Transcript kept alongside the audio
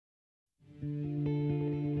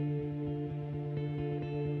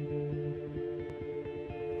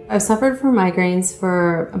I've suffered from migraines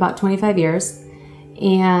for about 25 years,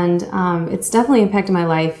 and it's definitely impacted my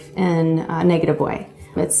life in a negative way.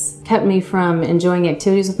 It's kept me from enjoying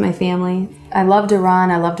activities with my family. I love to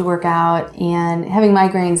run, I love to work out, and having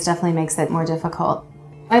migraines definitely makes that more difficult.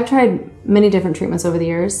 I've tried many different treatments over the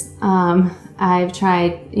years. I've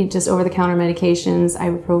tried just over-the-counter medications,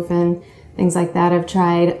 ibuprofen, things like that. I've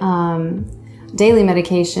tried daily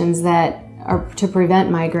medications that are to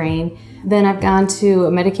prevent migraine. Then I've gone to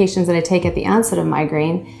medications that I take at the onset of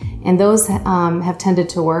migraine, and those have tended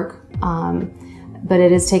to work, but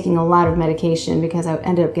it is taking a lot of medication because I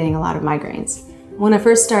ended up getting a lot of migraines. When I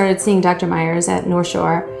first started seeing Dr. Myers at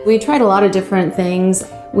NorthShore, we tried a lot of different things.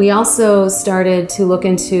 We also started to look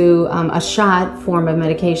into a shot form of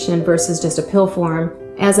medication versus just a pill form.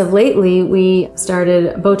 As of lately, we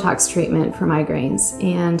started Botox treatment for migraines,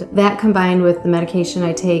 and that combined with the medication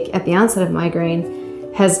I take at the onset of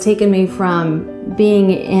migraine has taken me from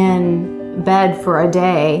being in bed for a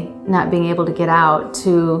day, not being able to get out,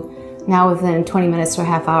 to now within 20 minutes to a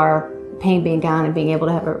half hour, pain being gone and being able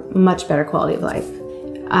to have a much better quality of life.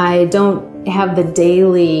 I don't have the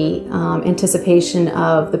daily anticipation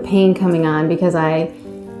of the pain coming on because I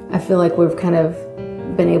feel like we've kind of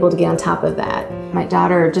been able to get on top of that. My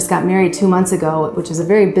daughter just got married 2 months ago, which is a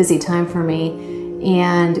very busy time for me,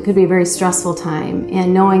 and it could be a very stressful time.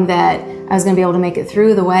 And knowing that I was going to be able to make it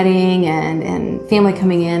through the wedding and family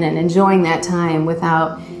coming in and enjoying that time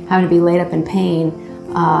without having to be laid up in pain,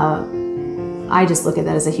 I just look at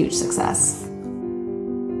that as a huge success.